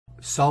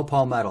Saw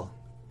Palmetto,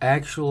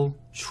 actual,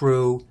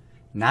 true,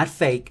 not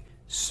fake,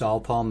 Saw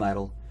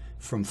Palmetto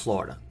from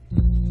Florida.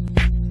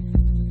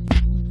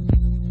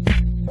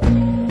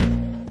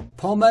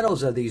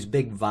 Palmettos are these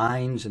big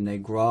vines, and they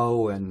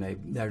grow, and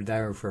they're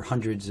there for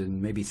hundreds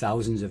and maybe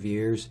thousands of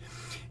years.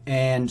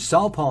 And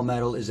saw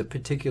palmetto is a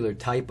particular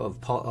type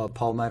of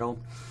palmetto,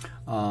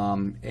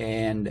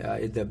 and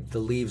the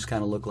leaves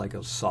kind of look like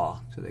a saw,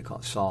 so they call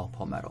it saw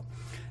palmetto.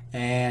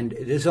 And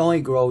this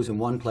only grows in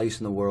one place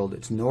in the world.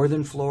 It's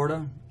northern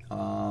Florida,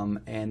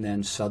 and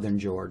then southern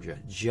Georgia,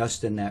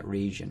 just in that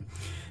region.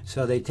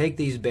 So they take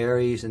these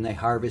berries and they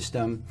harvest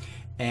them,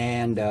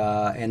 and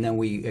then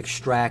we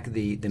extract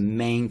the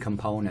main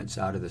components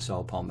out of the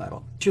saw palmetto.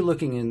 What you're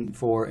looking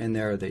for in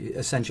there are the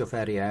essential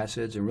fatty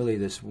acids, and really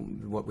this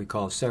what we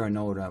call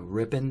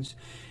serotonin,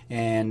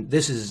 and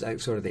this is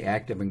sort of the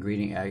active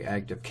ingredient,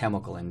 active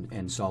chemical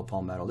in saw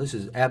palmetto. This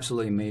is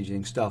absolutely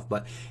amazing stuff,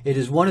 but it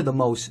is one of the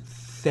most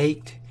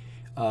faked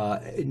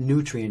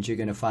nutrients you're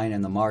going to find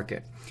in the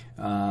market.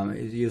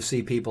 You'll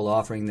see people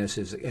offering this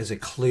as a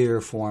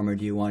clear form, or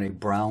do you want a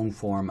brown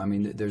form? I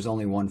mean, there's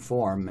only one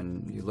form,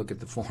 and you look at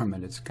the form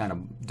and it's kind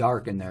of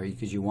dark in there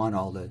because you want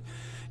all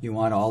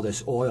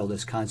this oil,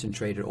 this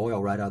concentrated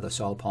oil right out of the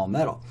saw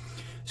palmetto.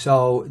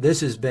 So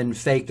this has been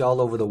faked all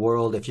over the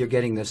world. If you're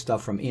getting this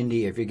stuff from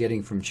India, if you're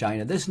getting from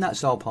China, this is not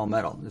saw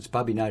palmetto. It's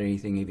probably not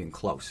anything even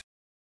close.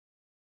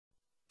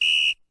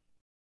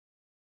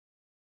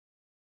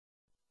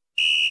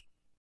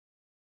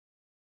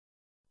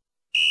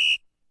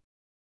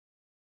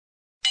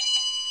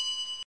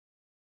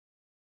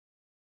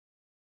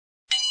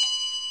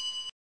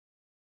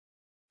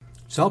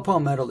 Saw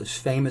palmetto is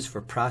famous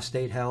for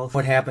prostate health.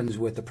 What happens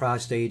with the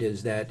prostate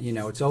is that,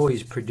 it's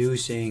always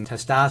producing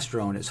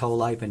testosterone its whole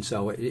life, and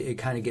so it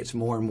kind of gets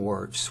more and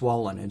more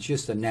swollen. It's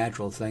just a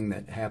natural thing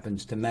that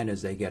happens to men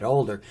as they get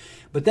older.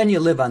 But then you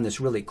live on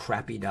this really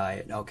crappy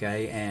diet,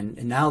 okay?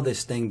 And now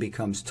this thing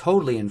becomes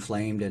totally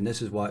inflamed, and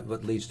this is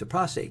what leads to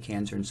prostate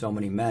cancer in so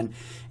many men.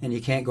 And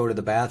you can't go to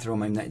the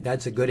bathroom, and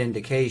that's a good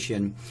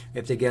indication,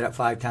 if they get up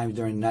 5 times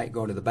during the night,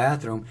 go to the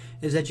bathroom,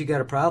 is that you got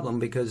a problem,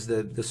 because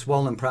the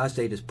swollen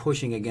prostate is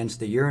pushing against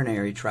the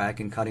urinary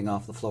tract and cutting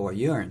off the flow of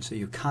urine, so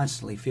you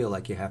constantly feel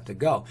like you have to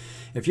go.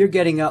 If you're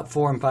getting up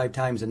 4 and 5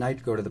 times a night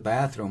to go to the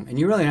bathroom, and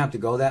you really don't have to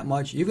go that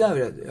much, you've got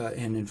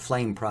an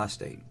inflamed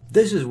prostate.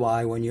 This is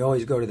why when you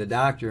always go to the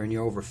doctor and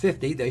you're over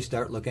 50, they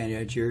start looking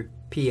at your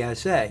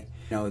PSA,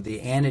 the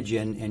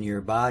antigen in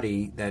your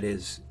body that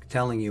is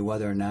telling you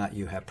whether or not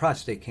you have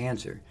prostate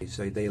cancer.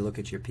 So they look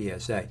at your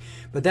PSA.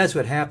 But that's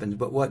what happens.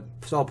 But what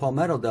saw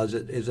palmetto does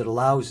is it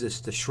allows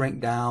this to shrink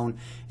down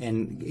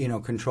and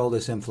control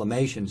this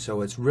inflammation.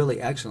 So it's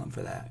really excellent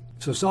for that.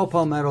 So saw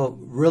palmetto,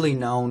 really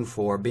known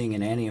for being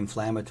an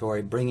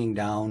anti-inflammatory, bringing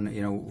down,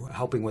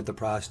 helping with the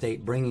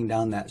prostate, bringing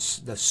down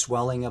the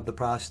swelling of the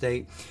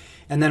prostate,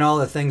 and then all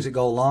the things that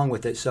go along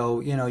with it. So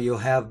you'll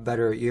have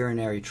better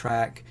urinary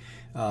tract.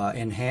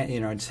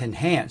 It's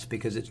enhanced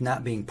because it's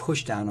not being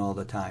pushed down all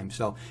the time.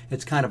 So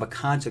it's kind of a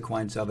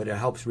consequence of it. It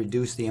helps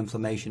reduce the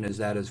inflammation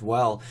as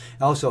well.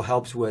 It also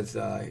helps with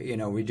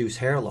reduce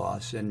hair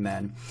loss in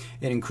men.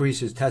 It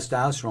increases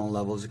testosterone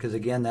levels because,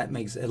 again,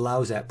 it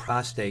allows that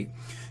prostate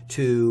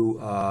to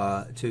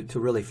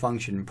really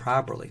function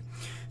properly.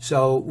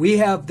 So we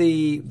have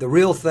the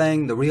real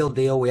thing, the real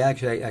deal. We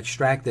actually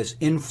extract this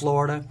in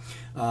Florida.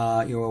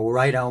 We're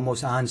right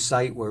almost on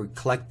site where we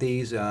collect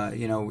these.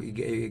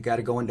 You got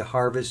to go into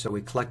harvest, so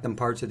we collect them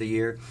parts of the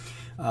year.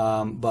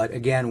 But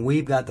again,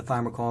 we've got the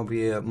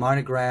pharmacopoeia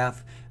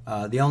monograph,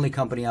 the only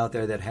company out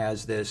there that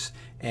has this,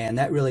 and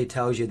that really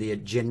tells you the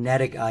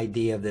genetic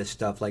ID of this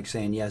stuff, like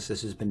saying, yes,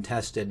 this has been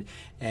tested,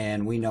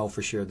 and we know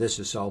for sure this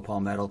is saw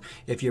palmetto.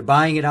 If you're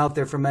buying it out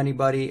there from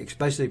anybody,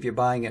 especially if you're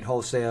buying it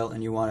wholesale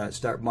and you want to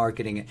start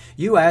marketing it,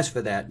 you ask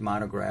for that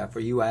monograph, or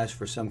you ask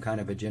for some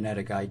kind of a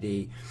genetic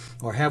ID,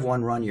 or have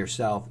one run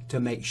yourself to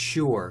make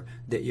sure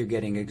that you're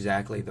getting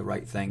exactly the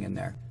right thing in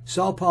there.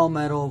 Saw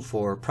palmetto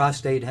for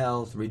prostate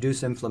health,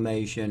 reduce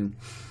inflammation,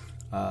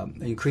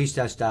 increase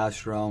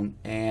testosterone,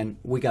 and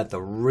we got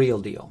the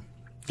real deal.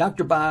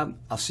 Dr. Bob,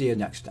 I'll see you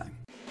next time.